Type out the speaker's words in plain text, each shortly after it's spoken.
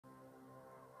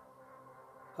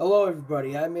Hello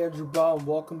everybody, I'm Andrew Brown and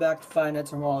welcome back to Five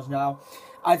Nights and Ronald. Now,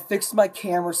 I fixed my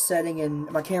camera setting and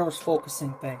my camera's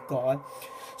focusing, thank God.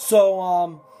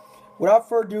 So, without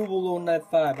further ado, we'll go to night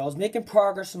 5. I was making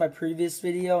progress in my previous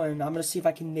video and I'm going to see if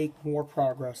I can make more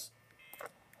progress.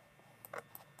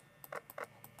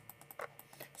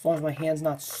 As long as my hand's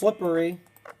not slippery.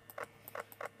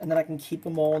 And then I can keep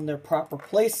them all in their proper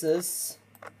places.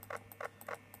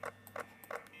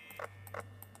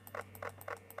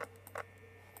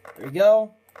 There we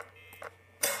go.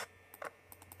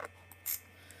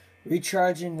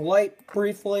 Recharging light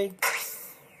briefly.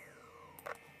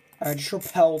 I just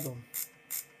repelled him.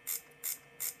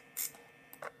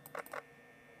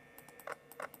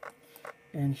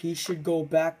 And he should go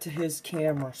back to his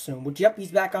camera soon. Which, yep,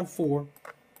 he's back on 4.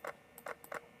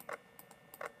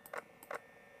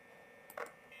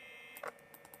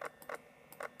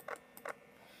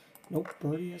 Nope,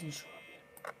 Birdie hasn't shown up.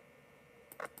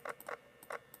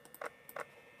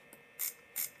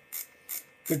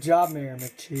 Good job, Mayor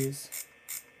McCheese.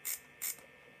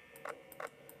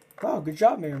 Wow, good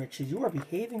job, Mayor McCheese. You are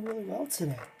behaving really well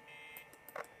today.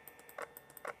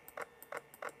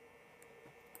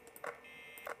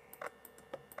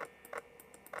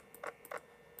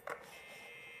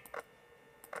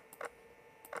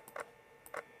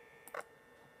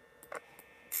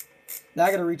 Now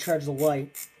I gotta recharge the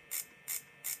light.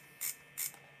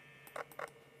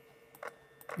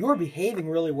 You are behaving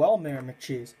really well, Mayor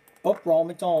McCheese. Oh, Ronald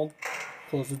McDonald.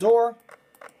 Close the door.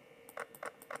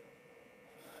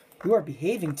 You are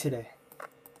behaving today.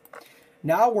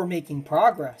 Now we're making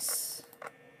progress.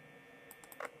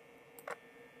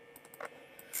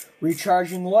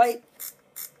 Recharging light.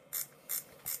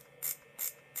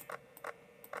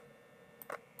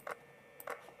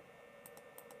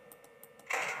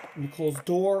 Let me close the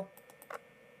door.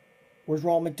 Where's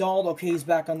Ronald McDonald? Okay, he's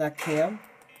back on that cam.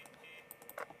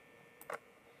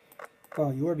 Oh,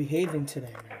 you are behaving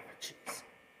today, man. Jeez.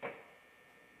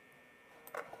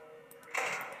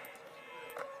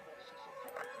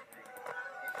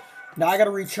 Now I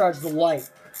gotta recharge the light.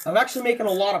 I'm actually making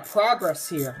a lot of progress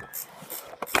here.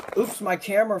 Oops, my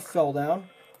camera fell down.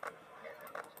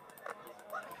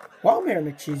 Wow, Mayor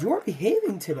McCheese, you are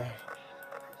behaving today.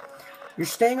 You're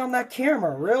staying on that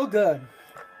camera real good.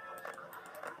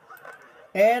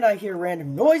 And I hear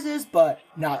random noises, but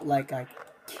not like I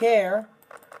care.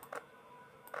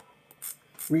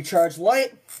 Recharge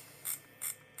light.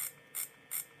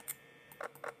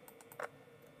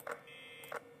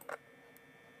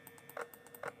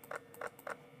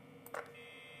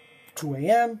 Two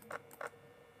a.m.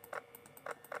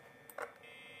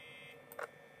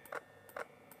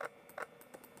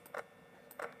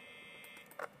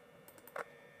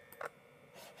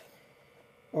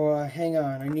 Oh, hang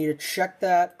on. I need to check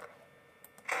that.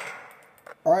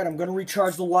 Alright, I'm going to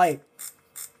recharge the light.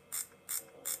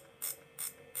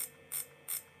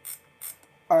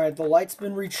 Alright, the light's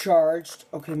been recharged.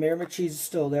 Okay, Mayor McCheese is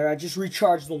still there. I just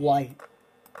recharged the light.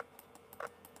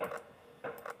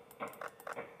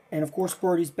 And of course,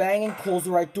 Birdie's banging. Close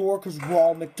the right door because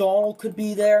Ronald McDonald could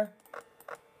be there.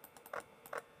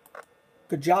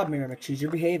 Good job, Mayor McCheese. You're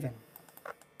behaving.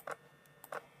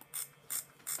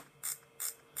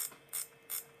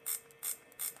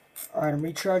 Alright, I'm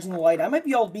recharging the light. I might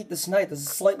be able to beat this night. There's a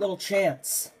slight little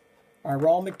chance. Alright,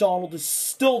 Ronald McDonald is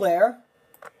still there.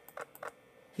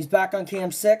 He's back on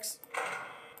cam 6.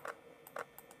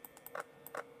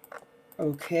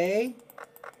 Okay.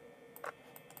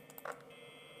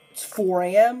 It's 4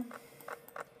 a.m.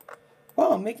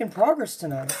 Wow, I'm making progress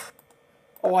tonight.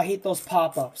 Oh, I hate those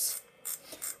pop-ups.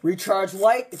 Recharge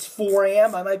light. It's 4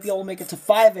 a.m. I might be able to make it to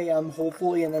 5 a.m.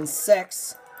 hopefully, and then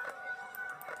 6.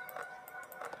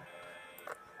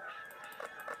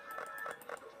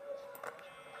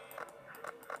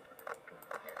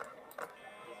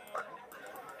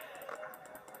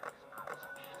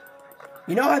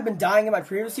 You know, I've been dying in my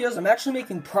previous videos. I'm actually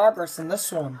making progress in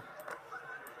this one.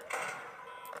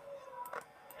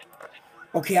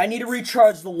 Okay, I need to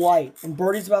recharge the light. And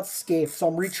Birdie's about to escape. So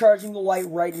I'm recharging the light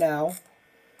right now.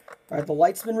 Alright, the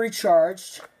light's been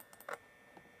recharged.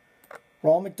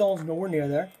 Ronald McDonald's nowhere near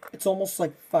there. It's almost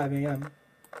like 5 a.m.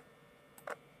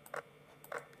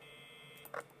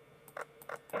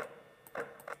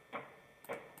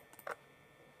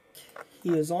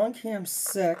 He is on cam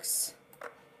 6.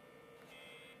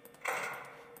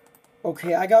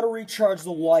 Okay, I gotta recharge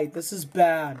the light. This is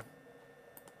bad.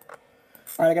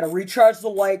 Alright, I gotta recharge the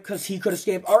light because he could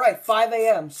escape. Alright, 5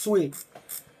 a.m. Sweet.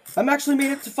 I'm actually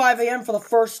made it to 5 a.m. for the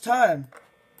first time.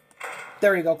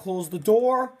 There you go. Close the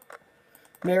door.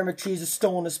 Mayor McCheese is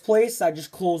still in his place. I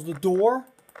just closed the door.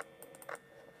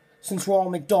 Since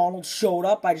Ronald McDonald showed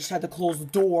up, I just had to close the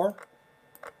door.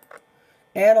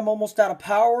 And I'm almost out of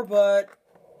power,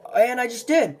 and I just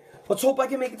did. Let's hope I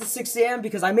can make it to 6 a.m.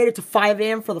 because I made it to 5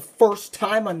 a.m. for the first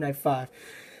time on night 5.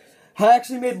 I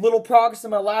actually made little progress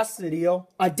in my last video.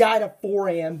 I died at 4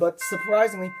 a.m., but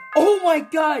surprisingly... Oh my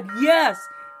god, yes!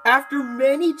 After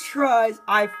many tries,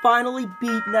 I finally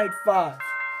beat night 5.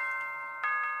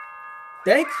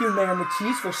 Thank you, Mayor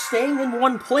McCheese, for staying in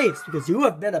one place, because you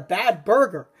have been a bad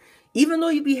burger. Even though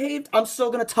you behaved, I'm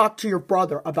still going to talk to your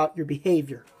brother about your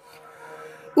behavior.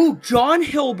 Ooh, John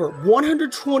Hilbert,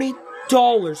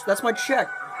 $120. That's my check.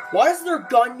 Why is there a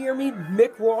gun near me?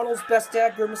 Mick Ronald's Best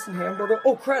Dad, Grimace, and Hamburger.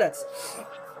 Oh, credits.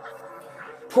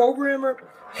 Programmer,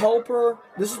 helper.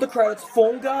 This is the credits.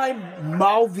 Phone guy,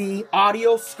 Malvi.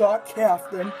 Audio, Scott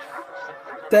Cafton.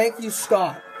 Thank you,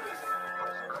 Scott.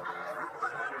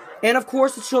 And of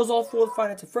course, it shows all 4 Five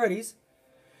Nights at Freddy's.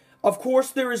 Of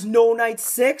course, there is no night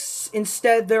 6.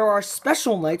 Instead, there are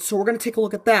special nights. So we're going to take a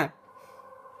look at that.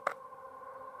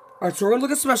 Alright, so we're going to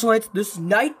look at special nights. This is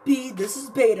night B. This is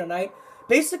beta night.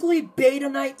 Basically, beta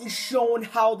night is showing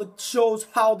shows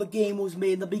how the game was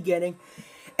made in the beginning.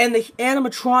 And the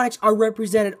animatronics are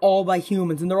represented all by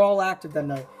humans. And they're all active that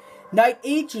night. Night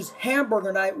H is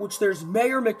Hamburger Night, which there's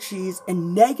Mayor McCheese.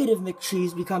 And Negative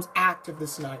McCheese becomes active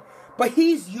this night. But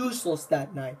he's useless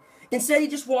that night. Instead, he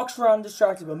just walks around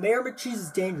distracted. But Mayor McCheese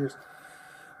is dangerous.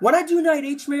 When I do Night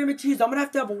H, Mayor McCheese, I'm going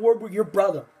to have a word with your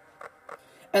brother.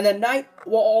 And then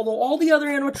although all the other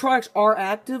animatronics are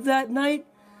active that night,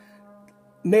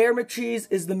 Mayor McCheese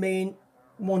is the main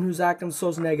one who's active, so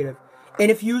is Negative.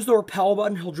 And if you use the repel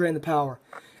button, he'll drain the power.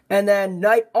 And then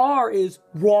night R is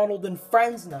Ronald and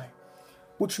Friends night,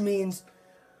 which means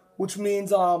Mayor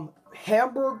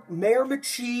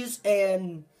McCheese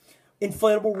and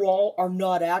Inflatable Ronald are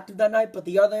not active that night, but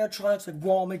the other animatronics like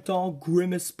Ronald McDonald,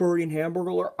 Grimace, Birdie, and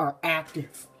Hamburger are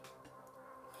active.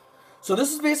 So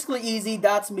this is basically easy.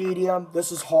 That's medium.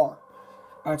 This is hard.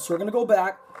 Alright, so we're going to go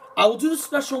back. I will do the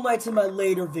special nights in my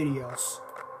later videos.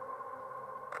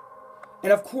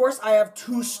 And of course, I have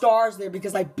 2 stars there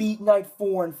because I beat night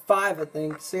 4 and 5, I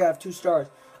think. So yeah, I have 2 stars.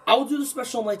 I will do the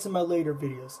special nights in my later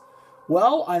videos.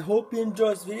 Well, I hope you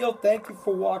enjoyed this video. Thank you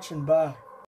for watching. Bye.